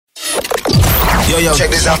Yo, check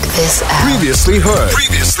this out. Previously heard.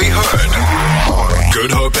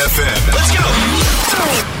 Good Hope FM. Let's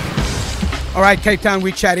go. All right, Cape Town,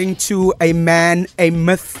 we're chatting to a man, a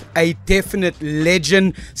myth, a definite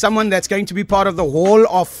legend, someone that's going to be part of the Hall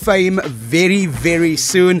of Fame very, very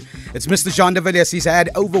soon. It's Mr. Jean de Villiers. He's had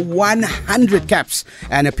over 100 caps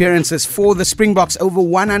and appearances for the Springboks, over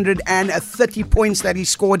 130 points that he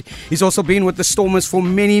scored. He's also been with the Stormers for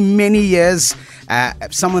many, many years.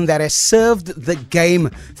 Someone that has served the game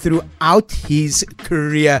throughout his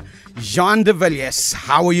career. Jean de Villiers,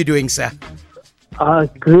 how are you doing, sir?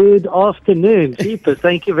 Good afternoon, Jeepers.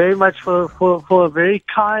 Thank you very much for a very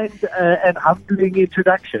kind and humbling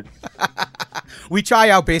introduction. We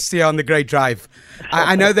try our best here on the Great Drive.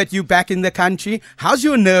 I know that you're back in the country. How's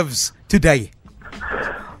your nerves today?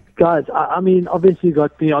 Guys, I mean, obviously you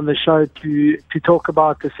got me on the show to talk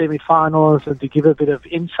about the semi-finals and to give a bit of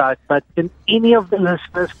insight, but can any of the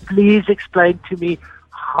listeners please explain to me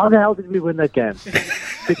how the hell did we win that game?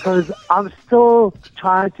 Because I'm still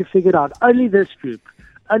trying to figure it out. Only this group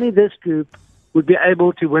would be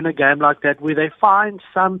able to win a game like that where they find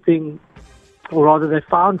something, or rather they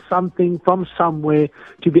found something from somewhere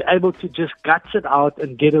to be able to just guts it out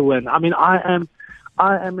and get a win. I mean, I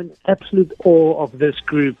am in absolute awe of this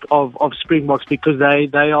group of Springboks because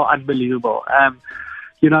they are unbelievable.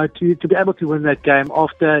 To be able to win that game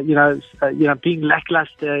after, being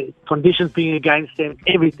lackluster, conditions being against them,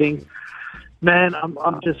 everything. Man,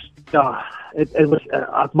 I'm just, it was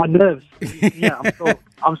my nerves. Yeah,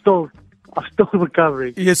 I'm still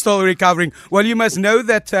recovering. You're still recovering. Well, you must know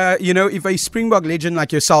that, if a Springbok legend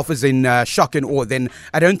like yourself is in shock and awe, then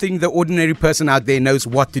I don't think the ordinary person out there knows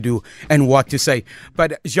what to do and what to say.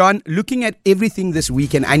 But, Jean, looking at everything this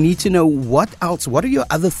weekend, I need to know what else, what are your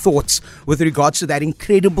other thoughts with regards to that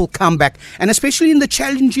incredible comeback, and especially in the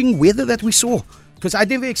challenging weather that we saw? Because I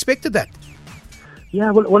never expected that.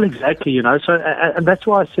 Yeah, well, exactly, So, and that's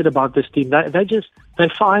why I said about this team. They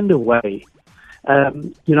find a way.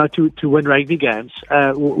 To win rugby games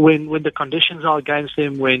when the conditions are against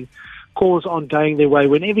them, when calls aren't going their way,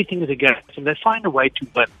 when everything is against them, they find a way to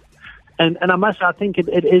win. And I think it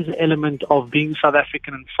is an element of being South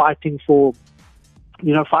African and fighting for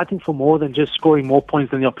more than just scoring more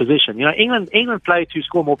points than the opposition. England play to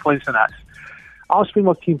score more points than us. Our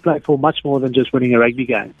Springbok team play for much more than just winning a rugby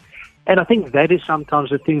game. And I think that is sometimes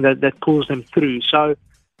the thing that pulls them through. So,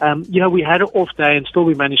 we had an off day and still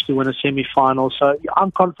we managed to win a semi-final. So I'm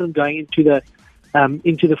confident going into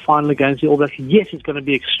the final against the All Blacks. Yes, it's going to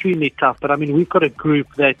be extremely tough, but I mean we've got a group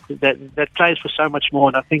that plays for so much more,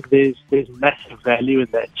 and I think there's massive value in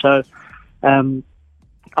that. So I'm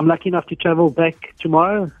lucky enough to travel back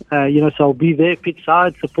tomorrow. So I'll be there pitch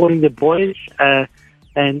side supporting the boys.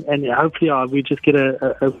 And hopefully we just get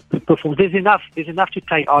a good performance. There's enough to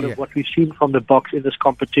take out of what we've seen from the box in this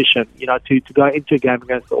competition, to go into a game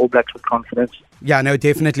against the All Blacks with confidence. Yeah, no,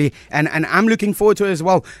 definitely. And I'm looking forward to it as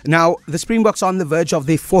well. Now, the Springboks are on the verge of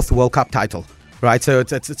their 4th World Cup title, right? So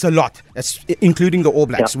it's a lot, including the All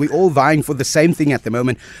Blacks. Yeah. We're all vying for the same thing at the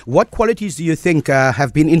moment. What qualities do you think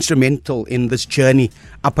have been instrumental in this journey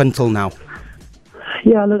up until now?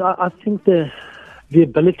 Yeah, look, I think the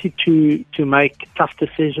ability to make tough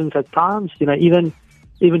decisions at times, even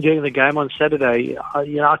during the game on Saturday,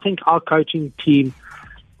 I think our coaching team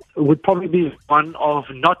would probably be one of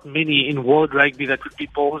not many in world rugby that would be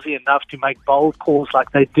ballsy enough to make bold calls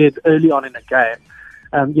like they did early on in the game,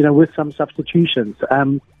 with some substitutions,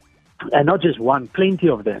 and not just one, plenty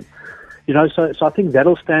of them, so I think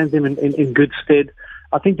that'll stand them in good stead.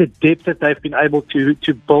 I think the depth that they've been able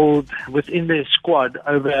to build within their squad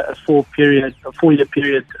over a 4-year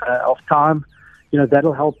period of time,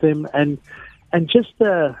 that'll help them, and just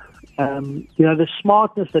the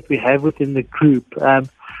smartness that we have within the group,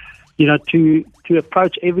 to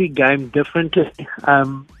approach every game differently,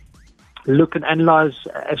 look and analyze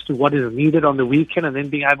as to what is needed on the weekend, and then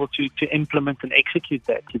being able to implement and execute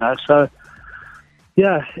that. So.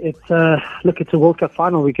 Yeah, it's it's a World Cup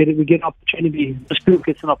final. We get an opportunity. This group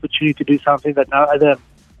gets an opportunity to do something that no other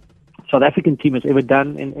South African team has ever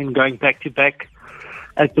done in going back to back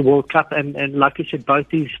at the World Cup. And like you said, both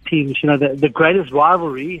these teams, the greatest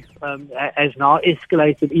rivalry has now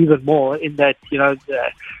escalated even more in that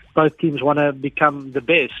both teams want to become the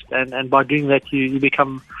best, and by doing that, you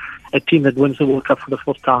become a team that wins the World Cup for the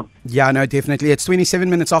 4th time. Yeah, no, definitely. It's 27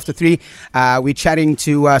 minutes after 3. We're chatting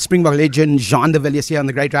to Springbok legend Jean de Villiers here on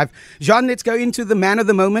the Great Drive. Jean, let's go into the man of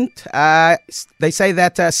the moment. They say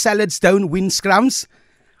that salads don't win scrums.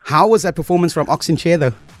 How was that performance from Ox and Chair,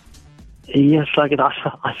 though? Yes, like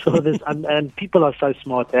I saw this, and people are so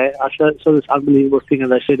smart. I saw this unbelievable thing, and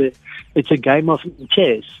they said it's a game of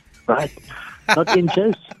chairs, right? not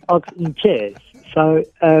inches, Ox inches. So,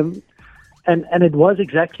 and it was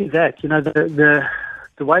exactly that. You know, the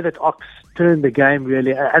way that Ox turned the game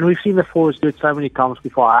really, and we've seen the forwards do it so many times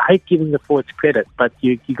before. I hate giving the forwards credit, but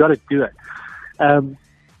you got to do it.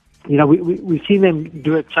 You know, we've seen them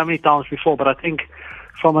do it so many times before, but I think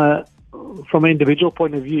from an individual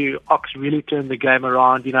point of view, Ox really turned the game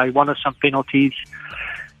around. You know, he won us some penalties,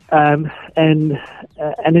 and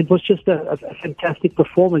it was just a fantastic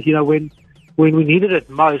performance. You know, when we needed it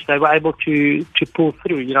most, they were able to pull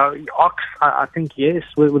through. You know, Ox, I think yes,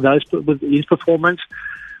 with his performance,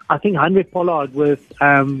 I think Henrik Pollard with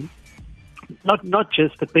not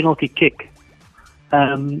just the penalty kick.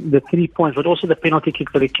 The 3 points, but also the penalty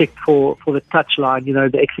kick that he kicked for the touchline. You know,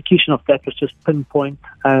 the execution of that was just pinpoint.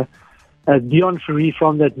 Dion Fourie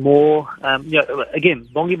from that more. Again,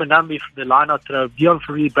 Bongi Manambi from the line-out throw. Dion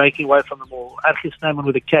Fourie breaking away from the more. Archie Snyman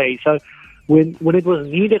with a K. So when it was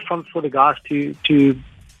needed for the guys to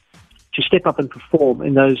step up and perform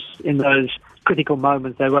in those critical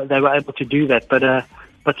moments, they were able to do that.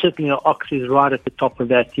 But certainly, Ox is right at the top of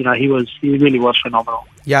that. You know, he really was phenomenal.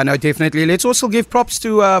 Yeah, no, definitely. Let's also give props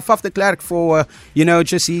to Faf de Klerk for,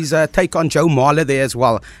 just his take on Joe Marler there as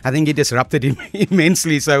well. I think he disrupted him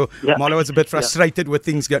immensely. So Marler was a bit frustrated with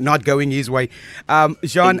things not going his way. Jean,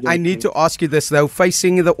 exactly. I need to ask you this, though.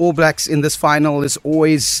 Facing the All Blacks in this final is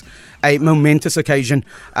always a momentous occasion.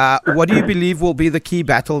 What do you believe will be the key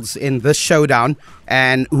battles in this showdown?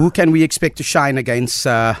 And who can we expect to shine against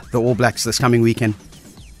the All Blacks this coming weekend?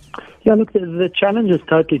 Yeah, look, the challenge is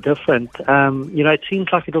totally different. It seems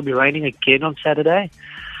like it'll be raining again on Saturday.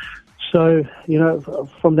 So,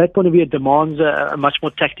 from that point of view, it demands a much more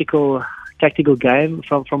tactical game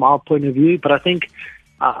from our point of view. But I think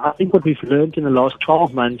what we've learned in the last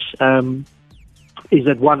 12 months is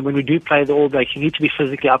that, one, when we do play the All Blacks, you need to be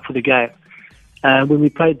physically up for the game. When we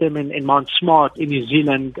played them in Mount Smart in New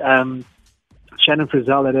Zealand, Shannon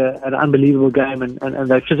Frizzell had an unbelievable game and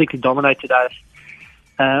they physically dominated us.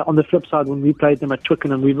 On the flip side, when we played them at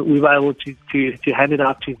Twickenham, we were able to hand it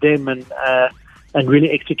out to them and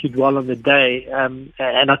really execute well on the day. And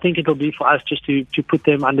I think it'll be for us just to put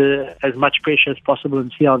them under as much pressure as possible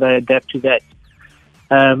and see how they adapt to that.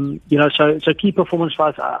 So key performance for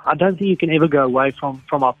us. I don't think you can ever go away from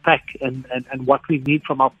our pack and what we need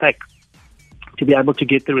from our pack to be able to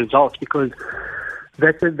get the results, because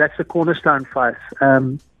that's a cornerstone for us.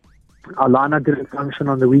 Our lineup didn't function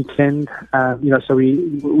on the weekend, so we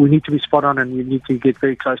need to be spot on and we need to get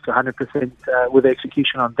very close to 100% with the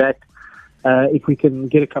execution on that. If we can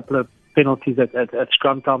get a couple of penalties at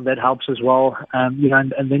scrum time, that helps as well.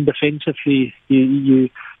 And then defensively,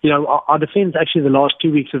 our defence actually the last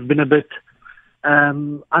 2 weeks have been a bit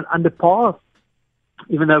under par.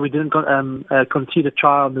 Even though we didn't concede a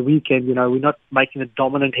try on the weekend, we're not making the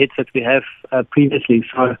dominant hits that we have previously.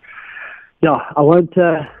 So,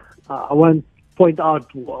 I won't point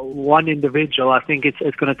out one individual. I think it's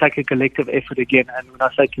going to take a collective effort again. And when I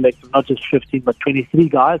say collective, not just 15, but 23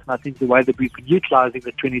 guys. And I think the way that we've been utilising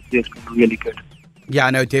the 23 has been really good. Yeah,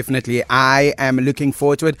 no, definitely. I am looking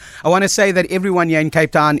forward to it. I want to say that everyone here in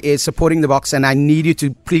Cape Town is supporting the Boks, and I need you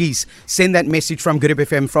to please send that message from Good Hope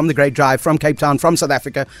FM, from the Great Drive, from Cape Town, from South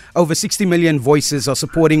Africa. Over 60 million voices are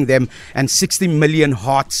supporting them, and 60 million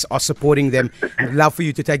hearts are supporting them. I'd love for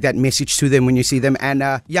you to take that message to them when you see them. And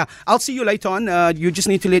I'll see you later on. You just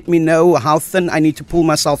need to let me know how thin I need to pull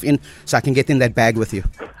myself in so I can get in that bag with you.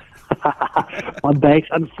 My bag's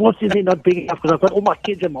unfortunately not big enough because I've got all my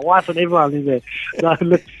kids and my wife and everyone in there. No,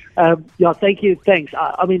 look, thank you, thanks.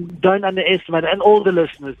 I mean, don't underestimate, and all the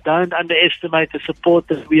listeners, don't underestimate the support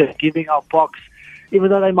that we are giving our Boks. Even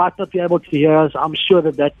though they might not be able to hear us, I'm sure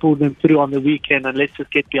that pulled them through on the weekend, and let's just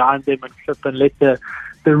get behind them and flip and let the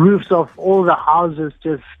roofs of all the houses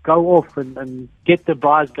just go off and get the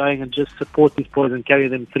bars going and just support these boys and carry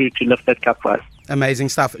them through to lift that cup for us. Amazing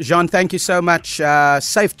stuff. Jean, thank you so much.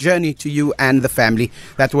 Safe journey to you and the family.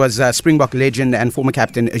 That was Springbok legend and former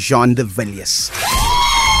captain Jean de Villiers.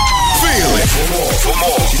 Feel it. For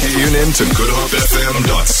more, tune in to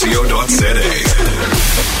goodhopefm.co.za.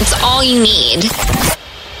 It's all you need.